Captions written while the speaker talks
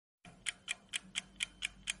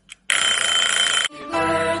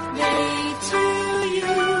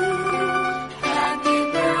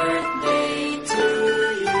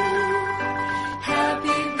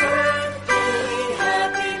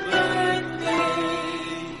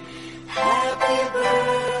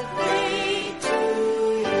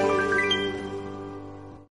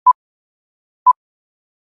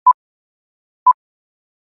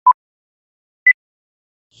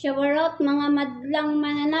Showerout mga madlang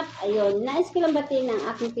mananap. Ayun, nais ko lang batiin ang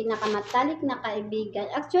aking pinakamatalik na kaibigan.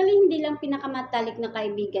 Actually, hindi lang pinakamatalik na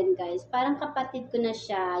kaibigan, guys. Parang kapatid ko na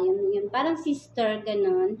siya. Yun, parang sister,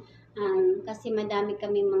 ganun. Kasi madami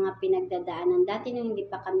kami mga pinagdadaanan. Dati nung hindi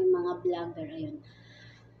pa kami mga vlogger, ayun.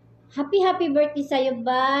 Happy birthday sa'yo,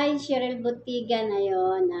 bye, Cheryl Butigan.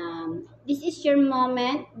 Ayun, this is your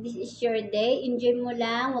moment. This is your day. Enjoy mo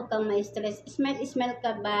lang. Huwag kang ma-stress. Smile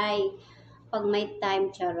ka, bye. Pag may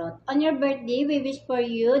time, charot. On your birthday, we wish for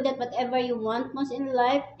you that whatever you want most in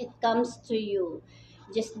life, it comes to you.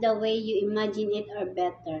 Just the way you imagine it or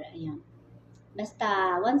better. Ayan.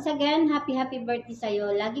 Basta, once again, happy birthday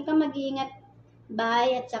sa'yo. Lagi kang mag-iingat,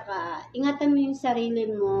 bye, at saka, ingatan mo yung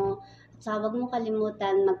sarili mo. At saka, huwag mo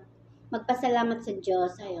kalimutan, magpasalamat sa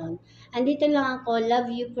Diyos. Ayun. Andito lang ako.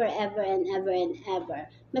 Love you forever and ever and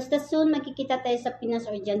ever. Basta soon, magkikita tayo sa Pinas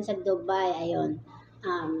or dyan sa Dubai. Ayun.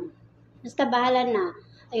 Basta bahala na.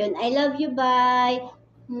 Ayun, I love you, bye.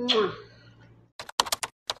 Mwah.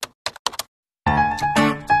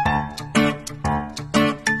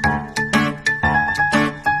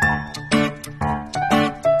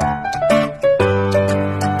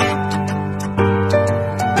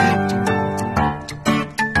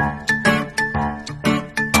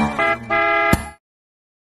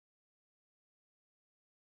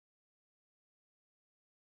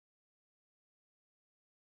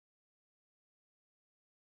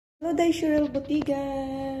 Hello, Cheryl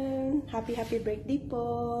Butigan! Happy birthday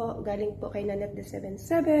po! Galing po kay Nanette the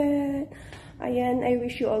 77. Ayan, I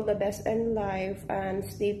wish you all the best in life and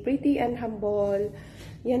stay pretty and humble.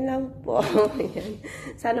 Yan lang po. Ayan.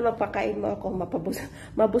 Sana mapakain mo ako,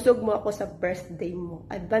 mabusog mo ako sa birthday mo.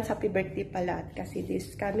 Advance happy birthday pala kasi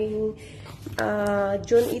this coming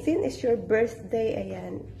June 18 is your birthday.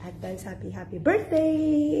 Ayan, advance happy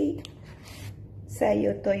birthday!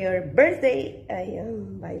 Sayo to your birthday.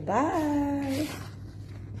 Ayun, bye-bye.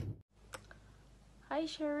 Hi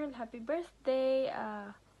Cheryl, happy birthday.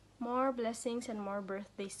 More blessings and more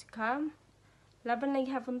birthdays to come. Laban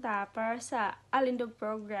naghapon ta para sa Alindog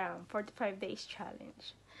program, 45 days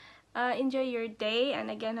challenge. Enjoy your day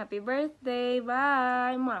and again, happy birthday.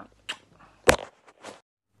 Bye, Mom.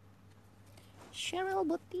 Cheryl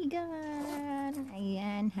Butigan.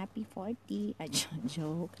 Ayan, happy 40.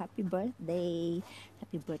 Joke. Happy birthday.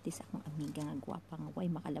 Happy birthday sa akong amiga nga gwapa nga way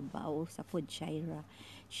makalabaw sa food Shira.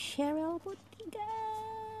 Cheryl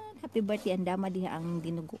Butigan. Happy birthday. Andama diha ang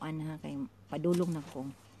dinuguan ha kay padulong na ko.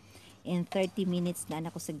 In 30 minutes na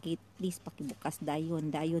ako sa gate. Please pakibukas dayon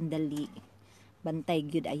dali. Bantay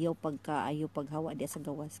gyud ayaw paghawa di sa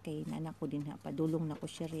gawas kay nanak ko din ha padulong na ko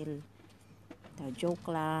Cheryl. Joke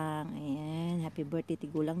lang. Ayan, happy birthday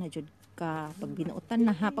tigulang na jud ka. Pag binuotan na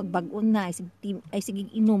ha, pag bag-on na ay sige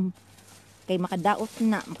inom. Kay makadaot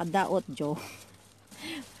jo.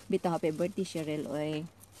 Bitaw happy birthday Cheryl oy.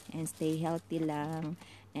 And stay healthy lang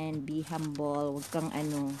and be humble. Wag kang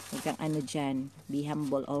ano diyan. Be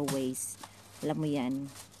humble always. Alam mo 'yan.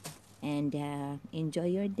 And enjoy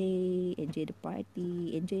your day, enjoy the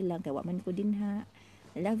party, enjoy lang kay wa man ko din ha.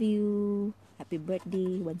 I love you. Happy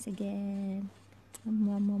birthday once again.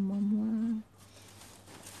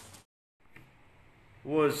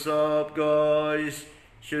 What's up, guys?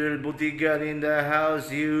 Cheryl Butigan in the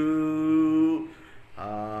house. You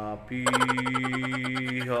happy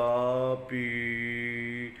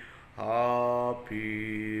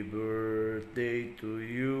birthday to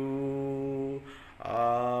you.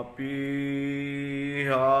 Happy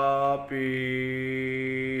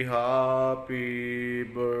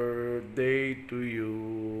birthday to you.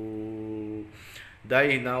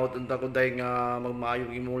 Day, hinaot unta ko day nga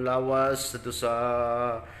magmaayong imong lawas ato sa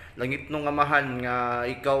langit nung amahan nga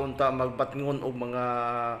ikaw unta magbatngon og mga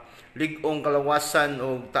lig-ong kalawasan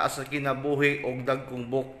og taas na kinabuhi og dagkong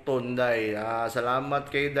bukton day. Salamat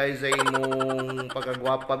kay day sa imong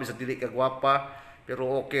pagkagwapa bisag dili ka gwapa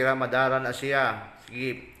pero okay ra madara na siya.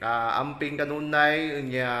 Sige, amping kanunay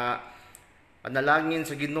nya panalangin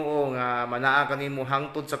sa Ginoo nga manaa kanimo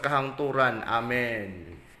hangtod sa kahangturan. Amen.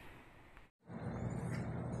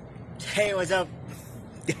 Hey, what's up,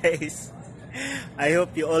 guys? I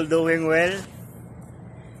hope you all doing well.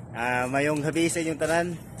 Mayong gabi sa inyong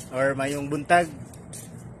tanan or mayong buntag.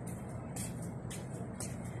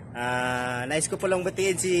 Nais ko palang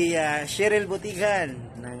batiin si Cheryl Butigan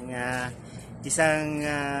ng isang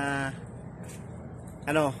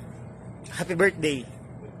happy birthday.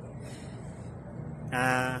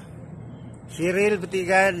 Cheryl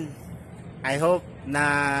Butigan, I hope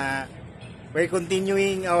na we're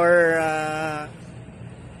continuing our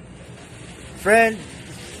friend,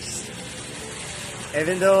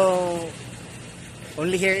 even though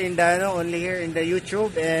only here in the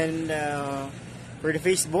YouTube and for the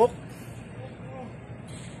Facebook.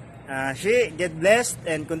 She, get blessed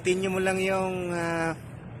and continue mo lang yung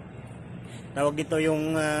tawag dito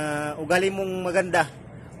yung ugali mong maganda.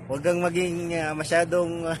 Huwag kang maging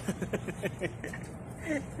masyadong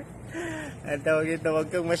tawag dito, huwag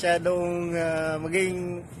kang masyadong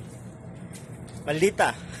maging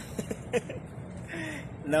maldita.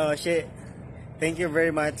 No, she, thank you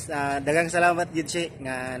very much. Daghang salamat gid si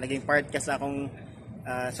nga naging part ka sa akong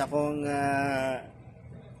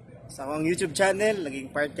YouTube channel,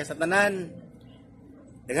 naging part ka sa tanan.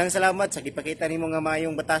 Daghang salamat sa gipakita nimo nga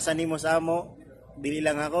mayong batasan nimo sa amo. Dili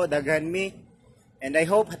lang ako, daghan mi. And I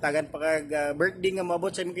hope hatagan pa kag birthday nga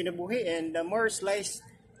maabot sa imong kinabuhi and more slice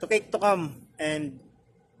to cake to come. And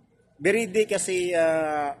very day kasi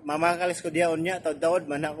mamakalis ko diyaon niya taud-taud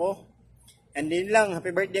man ako. And din lang,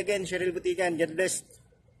 happy birthday again, Cheryl Butigan. God bless.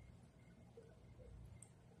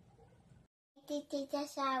 Tita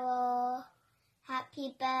Sawo.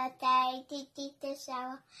 Happy birthday, Tita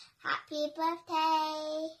Sawo. Happy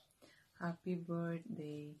birthday. Happy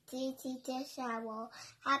birthday. Tita Sawo.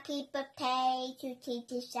 Happy birthday to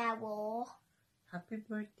Tita Sawo. Happy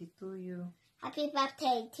birthday to you. Happy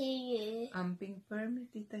birthday to you. Amping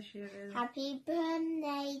permit, Tita Cheryl. Happy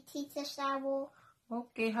birthday, Tita Sawo.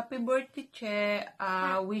 Okay, happy birthday, Che.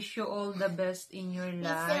 Wish you all the best in your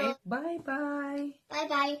life. Bye-bye.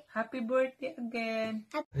 Bye-bye. Happy birthday again.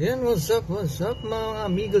 Ayan, what's up mga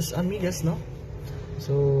amigos, amigas, no?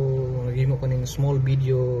 So, naging ko ng small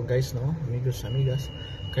video, guys, no? Amigos, amigas.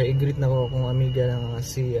 Kaya i-greet na ko akong amiga na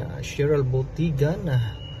si Cheryl Botigan.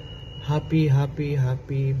 Happy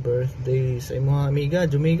birthday sa imong amiga,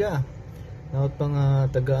 Jumiga. Naot pang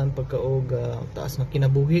tagaan pagkaog taas na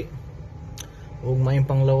kinabuhi. Ug maayong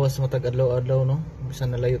panglawas matag adlaw-adlaw, no? Bisan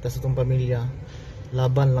nalayo ta sa tong pamilya,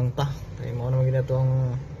 laban lang ta. Kay mao naman ginato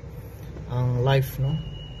ang life, no?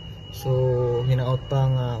 So hinaot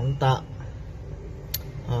pang unta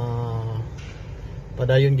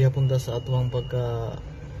padayon gihapon ta sa atuang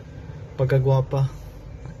pagkagwapa.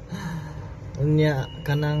 Unya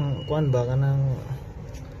kanang kuan ba kanang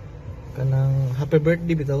happy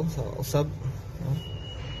birthday bitaw sa usab, no?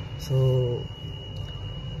 So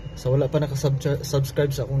sa wala pa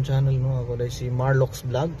naka-subscribe sa akong channel, no, ako dahil si Marlox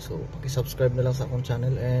Vlog, so paki-subscribe na lang sa akong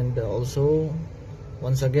channel. And also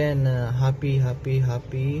once again happy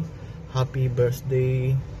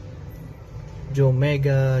birthday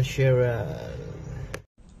Jomega Cheryl.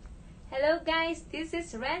 Hello guys, this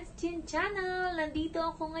is Ren's Chin Channel.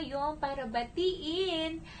 Nandito ako ngayon para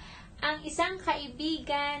batiin ang isang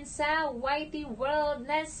kaibigan sa YT World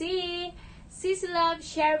na si Sisi Love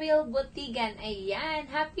Cheryl Botigan. Ayan,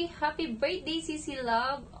 happy birthday Sisi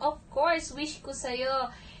Love. Of course, wish ko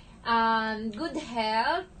sa'yo good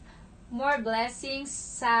health, more blessings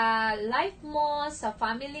sa life mo, sa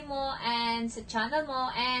family mo, and sa channel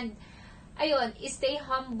mo. And ayun, stay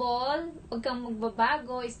humble, huwag kang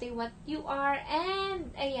magbabago, stay what you are,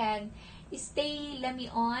 and ayan, stay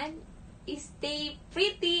lamion, stay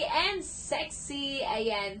pretty and sexy.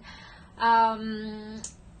 Ayan,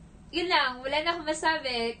 yun lang, wala na akong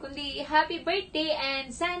masabi, kundi happy birthday and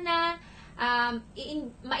sana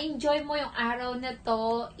ma-enjoy mo yung araw na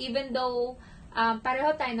to, even though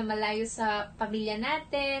pareho tayo na malayo sa pamilya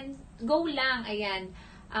natin, go lang, ayan,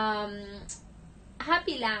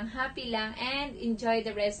 happy lang, and enjoy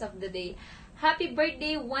the rest of the day. Happy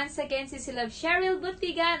birthday once again, Sisi Love Cheryl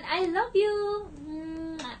Botigan. I love you!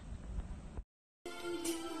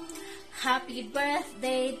 Happy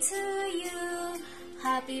birthday to you!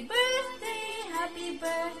 Happy birthday, happy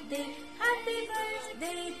birthday, happy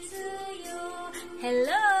birthday to you.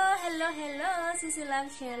 Hello, Sisi Love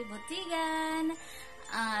Cheryl Botigan.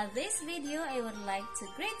 This video, I would like to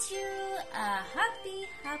greet you a happy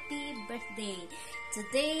birthday.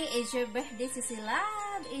 Today is your birthday, Sisi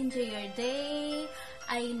Love. Enjoy your day.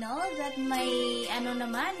 I know that may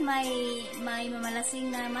mamalasing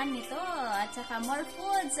naman nito, at saka more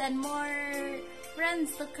foods and more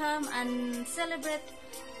friends to come and celebrate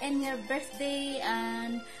in your birthday,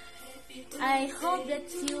 and I hope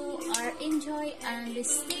that you are enjoy and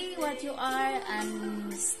stay what you are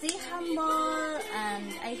and stay humble,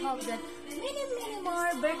 and I hope that many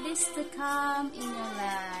more birthdays to come in your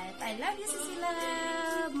life. I love you, Sisi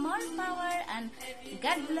Love. More power and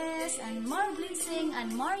God bless and more blessing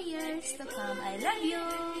and more years to come. I love you.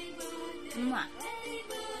 Mwah.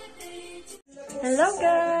 Hello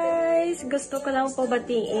guys! Gusto ko lang po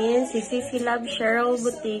batiin si Sisi Love Cheryl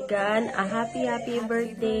Butigan. A happy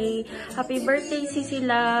birthday! Happy birthday Sisi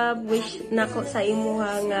Love! Wish nako sa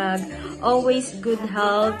imuhang always good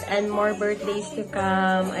health and more birthdays to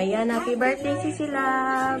come. Ayan, happy birthday Sisi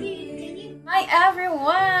Love! Hi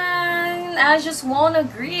everyone! I just wanna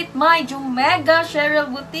greet my Jumega Cheryl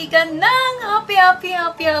Butigan ng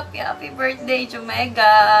happy birthday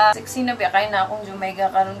Jumega! Sexy na biya kayo na akong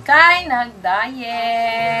Jumega karon kay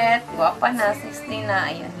nag-diet. Guwapa na, 60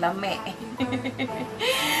 na. Ayan, lame.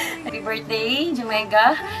 Happy birthday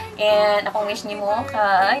Jumega! And akong wish ni mo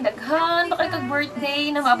kay daghan pa kay kag-birthday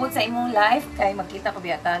na maabot sa imong life kay magkita pa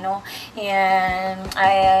biyata, no? And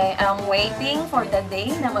I am waiting for the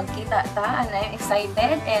day na magkita ta and I'm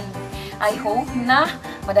excited and I hope na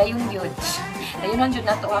madayon yun. Dayunon jud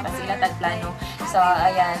nato kasi sila tag plano. So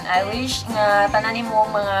ayan, I wish nga tanan mo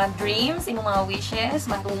mga dreams, imong mga wishes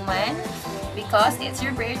matuman because it's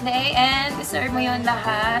your birthday and deserve mo yon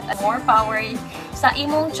lahat. More power sa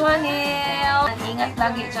imong channel. Ingat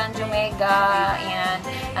lagi dyan, Jumega. And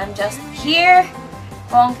I'm just here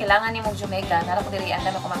kung kailangan nimong Jumega. Nara ko diri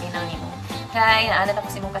andam ako maminaw nimo. Kay naanad ako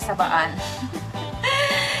sa imong kasabaan.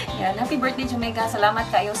 Yan, happy birthday Jumega. Salamat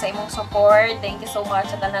kayo sa imong support. Thank you so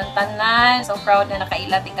much sa tanan-tanan. So proud na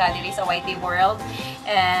nakailat ka diri sa YT World.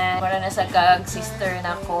 And para na sa gag sister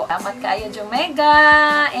nako. Salamat kayo Jumega.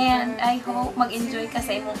 And I hope mag-enjoy ka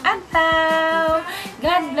sa imong adlaw.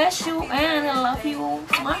 God bless you and I love you.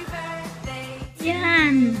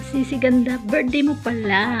 Yan, Sisi Ganda, birthday mo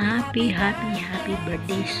pala. Happy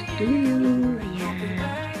birthdays to you. Ayan.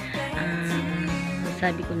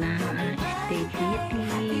 Sabi ko na, stay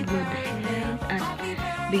pretty, good health, at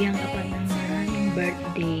bigyan ka pa ng maraming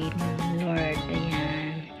birthday ng Lord.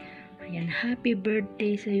 Ayan. Ayan, happy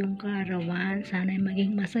birthday sa iyong karawan. Sana'y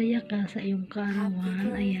maging masaya ka sa iyong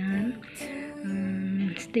karawan. Ayan.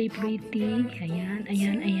 Stay pretty.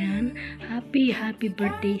 Ayan. Happy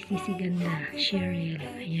birthday, Sisi Ganda, Cheryl.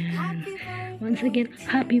 Ayan. Once again,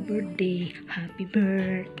 happy birthday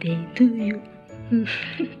to you.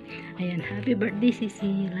 Ayan, happy birthday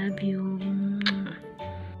Sisi, love you.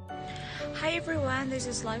 Hi everyone,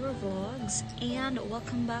 this is Lyra Vlogs and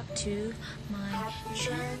welcome back to my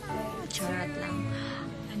channel. Charot lang.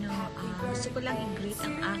 Gusto ko lang i-greet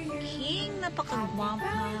ang aking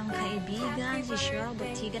napakagwampang kaibigan, si Cheryl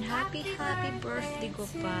Butigan. Happy birthday ko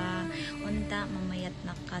pa. Unta, mamayat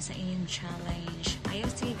na ka sa inyong challenge. Ayaw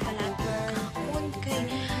sige pala kakon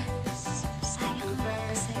kay sayang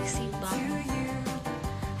sexy bang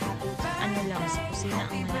lang sa kusina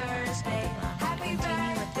ang malakas, diba?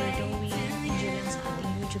 Continue what we're doing, enjoy lang sa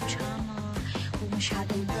ating YouTube channel, huwag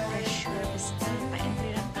masyadong pressure, basta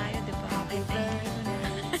pa-entry lang tayo, diba?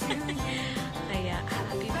 Kaya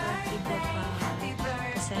happy birthday ko pa,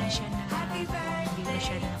 pasensya na kung hindi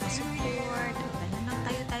masyado nakasupport, ganun lang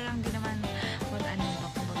tayo hindi naman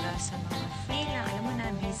kumbaga sa mga free lang, alam mo na,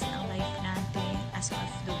 busy ang life natin as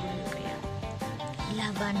OFW, kaya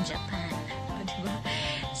laban Japan, diba?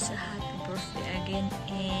 So happy birthday again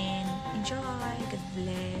and enjoy. God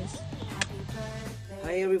bless.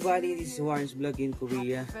 Hi everybody, this is Warren's Vlog in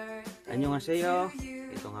Korea. Annyeonghaseyo.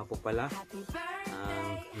 Ito nga po pala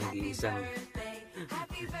nag-iisang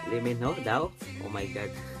lemon daw. Oh my god.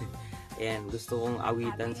 Ayan, gusto kong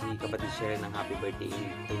awitan si kapatid Cheryl ng happy birthday in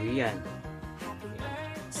Korean.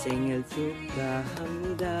 생일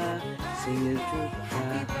축하합니다. 생일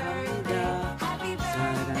축하합니다.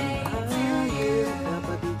 사랑하는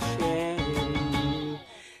kapatid Cheryl.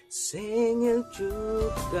 생일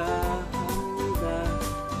축하합니다.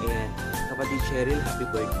 Ayan, kapatid Cheryl, happy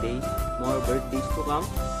birthday. More birthdays to come.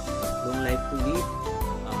 Long life to live.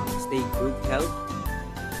 Stay good health.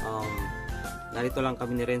 Narito lang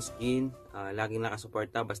kami ni Renz Jean. Laging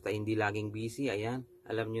nakasuporta basta hindi laging busy. Ayan.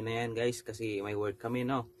 Alam nyo na yan guys kasi may work kami,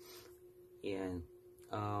 no? Ayan.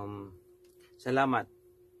 Salamat.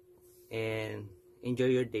 And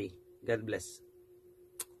enjoy your day. God bless.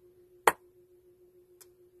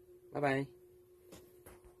 Bye-bye.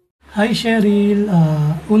 Hi Cheryl.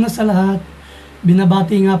 Una sa lahat,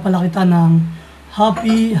 binabati nga pala kita ng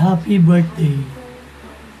happy birthday.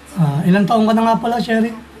 Ilang taong ka na nga pala,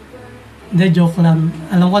 Cheryl? Hindi, joke lang.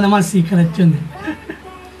 Alam ko naman, secret yun.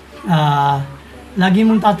 Lagi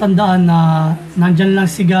mong tatandaan na nandyan lang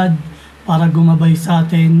si God para gumabay sa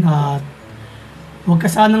atin at huwag ka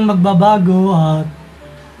sanang magbabago at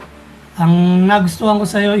ang nagustuhan ko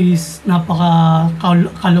sa'yo is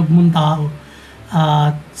napaka-kalog mong tao.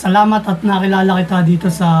 At salamat at nakilala kita dito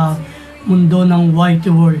sa mundo ng YT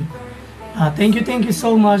World. Thank you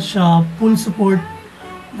so much. Full support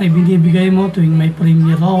na ibinibigay mo tuwing may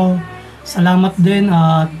premiere ako. Salamat din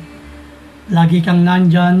at lagi kang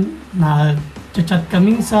nandyan, nag-chat ka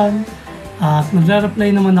minsan, at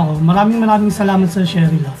nagre-reply naman ako. Maraming salamat sa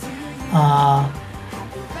Cheryl.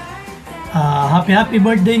 Happy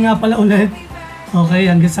birthday nga pala ulit.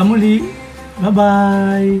 Okay, hanggang sa muli.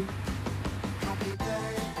 Bye-bye!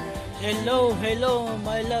 Hello,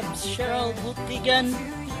 my love Cheryl Butigan.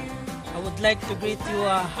 I would like to greet you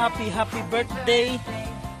a happy birthday.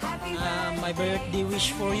 My birthday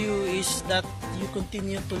wish for you is that you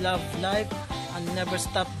continue to love life and never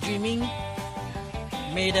stop dreaming.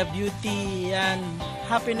 May the beauty and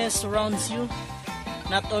happiness surrounds you.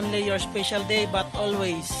 Not only your special day but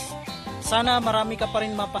always. Sana marami ka pa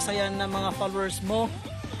rin mapasayan ng mga followers mo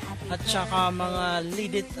at saka mga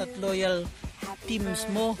leaded at loyal teams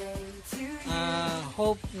mo.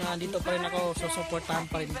 Hope na dito pa rin ako, susuportahan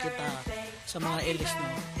pa rin kita sa mga elis mo.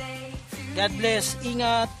 God bless,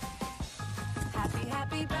 ingat!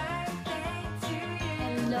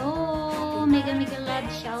 Hello! Mega love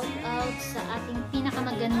shout out sa ating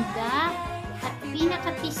pinakamaganda at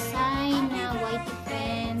pinakatisay na whitey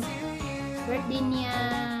friend. Birthday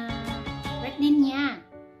niya.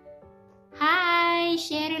 Hi!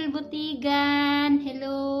 Cheryl Butigan!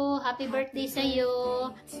 Hello! Happy birthday sa'yo!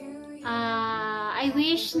 I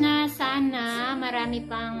wish na sana marami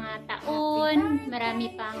pang taon,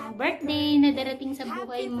 marami pang birthday na darating sa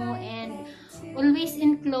buhay mo, and always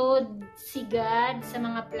include si God sa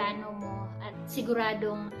mga plano mo at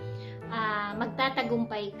siguradong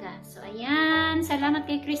magtatagumpay ka. So ayan, salamat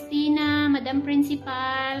kay Christina, Madam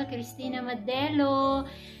Principal, Christina Madelo,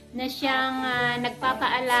 na siyang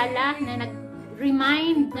nagpapaalala, na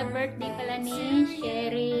nag-remind na birthday pala ni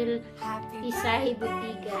Cheryl Isahi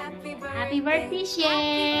Butigan. Happy birthday, She!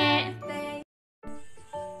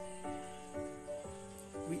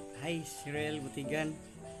 Hi, Cheryl Butigan.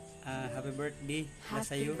 Happy birthday na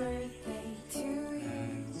sa'yo.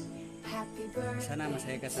 Sana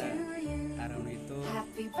masaya ka sa araw na ito.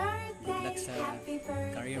 Good luck sa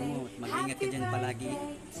career mo. Mag-ingat ka dyan palagi.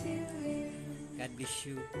 God bless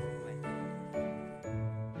you. Bye.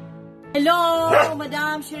 Hello,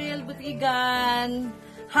 Madam Cheryl Butigan.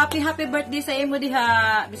 Happy birthday sa imo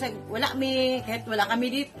diha. Bisag wala mi, kahit wala kami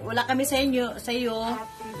sa iyo.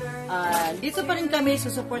 Dito pa rin kami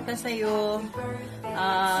susuporta sa iyo.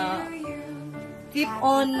 Keep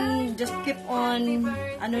on,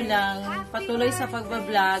 patuloy sa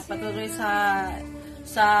pagbablog, patuloy sa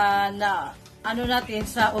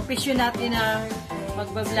opisyon natin na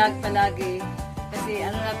magbablog palagi. Kasi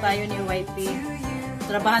na tayo ni YT.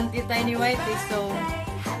 Trabahan tayo ni YT, so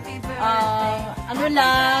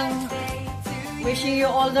wishing you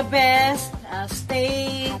all the best.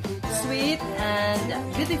 Stay sweet and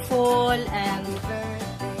beautiful, and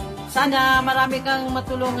sana marami kang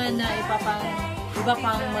matulungan na iba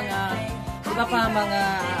pang mga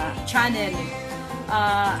channel.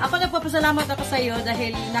 Ako nagpapasalamat ako sa iyo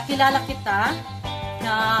dahil nakilala kita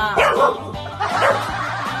na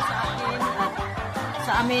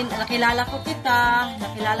sa amin, nakilala ko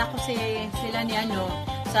sila ni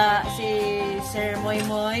si Sir Moy,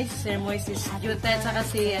 si Jutet, saka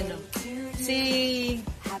si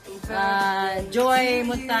Joy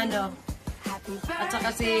Montano, at saka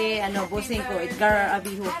si bossing ko, Edgar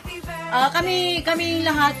Abihu. Kami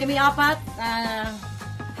lahat, kami apat,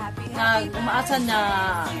 nag-umaasan na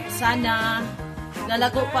sana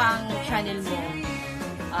lalago pa ang channel mo.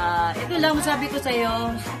 Ito lang masabi ko sa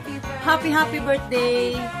iyo. Happy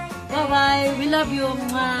birthday. Bye-bye. We love you.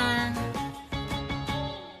 Mwah.